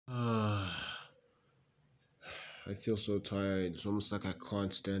I feel so tired. It's almost like I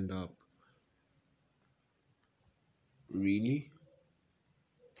can't stand up. Really?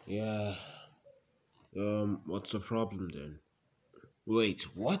 Yeah. What's the problem then? Wait,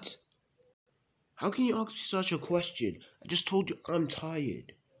 what? How can you ask me such a question? I just told you I'm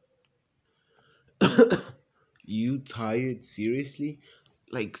tired. You tired? Seriously?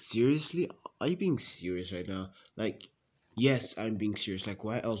 Like, seriously? Are you being serious right now? Like, yes, I'm being serious. Like,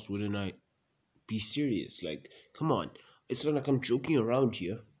 why else wouldn't I be serious? Like, come on. It's not like I'm joking around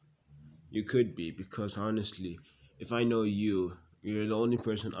here. You could be, because honestly, if I know you, you're the only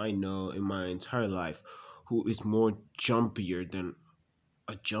person I know in my entire life who is more jumpier than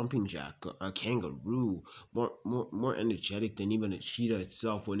a jumping jack, a kangaroo, more energetic than even a cheetah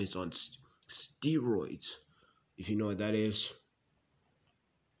itself when it's on steroids. If you know what that is,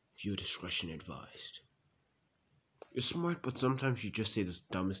 viewer discretion advised. You're smart, but sometimes you just say the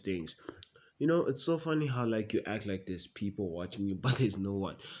dumbest things. You know, it's so funny how like you act like there's people watching you, but there's no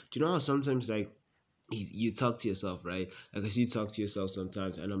one. Do you know how sometimes like you talk to yourself, right? Like I see you talk to yourself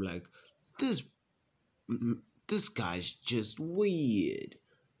sometimes, and I'm like, this this guy's just weird.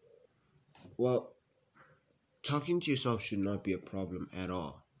 Well, talking to yourself should not be a problem at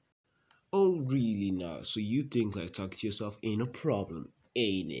all. Oh, really now? So you think like talking to yourself ain't a problem,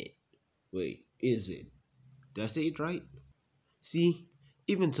 ain't it? Wait, is it? Did I say it right? See,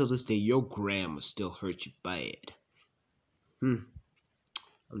 even till this day, your grammar still hurts you bad. Hmm,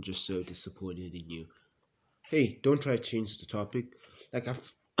 I'm just so disappointed in you. Hey, don't try to change the topic. Like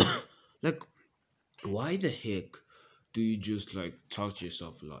like, why the heck do you just like talk to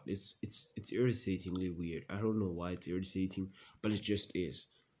yourself a lot? It's irritatingly weird. I don't know why it's irritating, but it just is.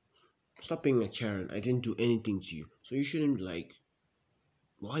 Stop being a Karen. I didn't do anything to you, so you shouldn't like.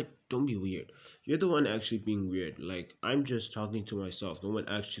 Why? Don't be weird. You're the one actually being weird. Like I'm just talking to myself. No one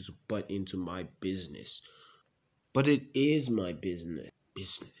actually to butt into my business. But it is my business.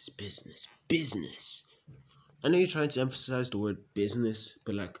 Business. I know you're trying to emphasize the word business,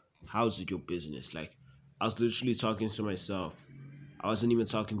 but like, how's it your business? Like, I was literally talking to myself. I wasn't even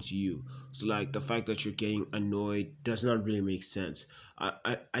talking to you. So like, the fact that you're getting annoyed does not really make sense.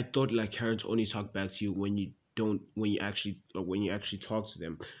 I thought like parents only talk back to you when you don't, when you actually talk to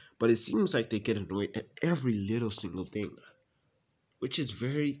them. But it seems like they get annoyed at every little single thing, which is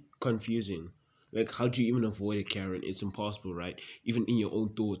very confusing. Like, how do you even avoid a Karen? It's impossible, right? Even in your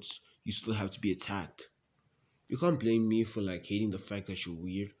own thoughts, you still have to be attacked. You can't blame me for like hating the fact that you're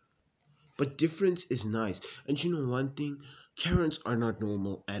weird. But difference is nice. And you know one thing? Karens are not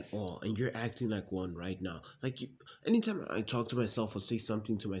normal at all. And you're acting like one right now. Like, anytime I talk to myself or say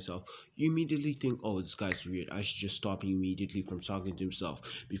something to myself, you immediately think, oh, this guy's weird. I should just stop him immediately from talking to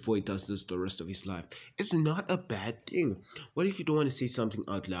himself before he does this the rest of his life. It's not a bad thing. What if you don't want to say something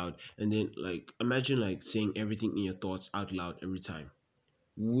out loud and then, like, imagine like saying everything in your thoughts out loud every time?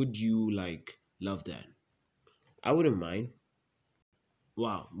 Would you, like, love that? I wouldn't mind.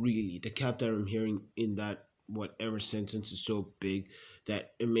 Wow, really, the cap that I'm hearing in that whatever sentence is so big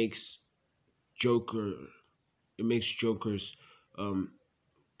that Joker it makes Joker's um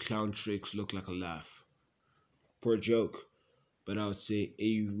clown tricks look like a laugh. Poor joke. But I would say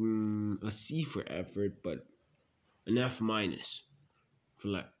a C for effort, but an F minus for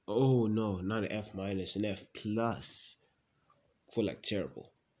like, oh no, not an F minus, an F plus for like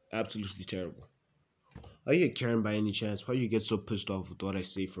terrible. Absolutely terrible. Are you Karen by any chance? Why do you get so pissed off with what I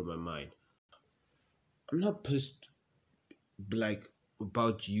say from my mind? I'm not pissed like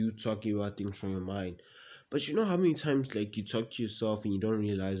about you talking about things from your mind. But you know how many times like you talk to yourself and you don't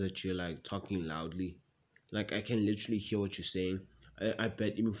realize that you're like talking loudly? Like I can literally hear what you're saying. I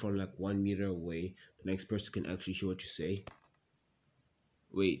bet even from like 1 meter away, the next person can actually hear what you say.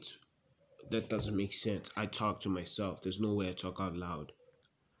 Wait, that doesn't make sense. I talk to myself. There's no way I talk out loud.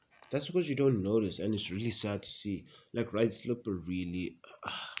 That's because you don't notice, and it's really sad to see. Like Right Slipper really,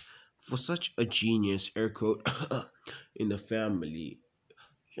 for such a genius, air quote, in the family,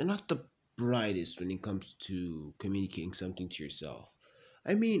 you're not the brightest when it comes to communicating something to yourself.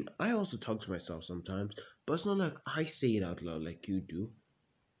 I mean, I also talk to myself sometimes, but it's not like I say it out loud like you do.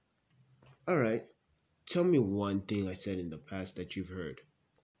 Alright, tell me one thing I said in the past that you've heard.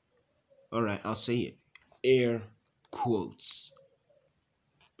 Alright, I'll say it. Air quotes.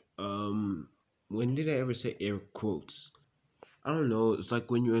 Um, when did I ever say air quotes? I don't know. It's like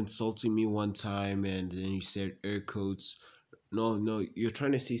when you insulted me one time and then you said air quotes. No, you're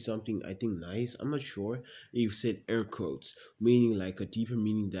trying to say something, I think, nice. I'm not sure. You said air quotes, meaning like a deeper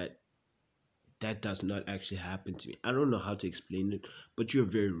meaning that does not actually happen to me. I don't know how to explain it, but you're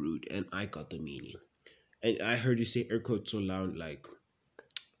very rude, and I got the meaning. And I heard you say air quotes so loud, like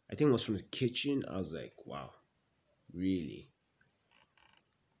I think it was from the kitchen. I was like, wow. Really?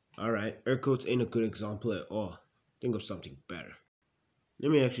 Alright, air quotes ain't a good example at all. Think of something better.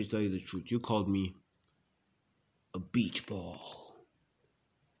 Let me actually tell you the truth. You called me a beach ball.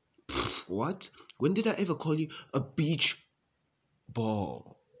 What? When did I ever call you a beach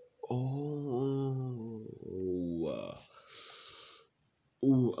ball? Oh,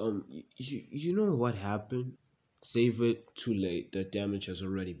 you know what happened? Save it, too late. The damage has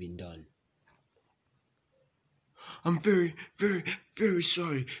already been done. I'm very, very, very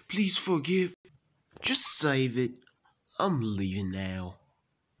sorry. Please forgive. Just save it. I'm leaving now.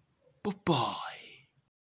 Bye-bye.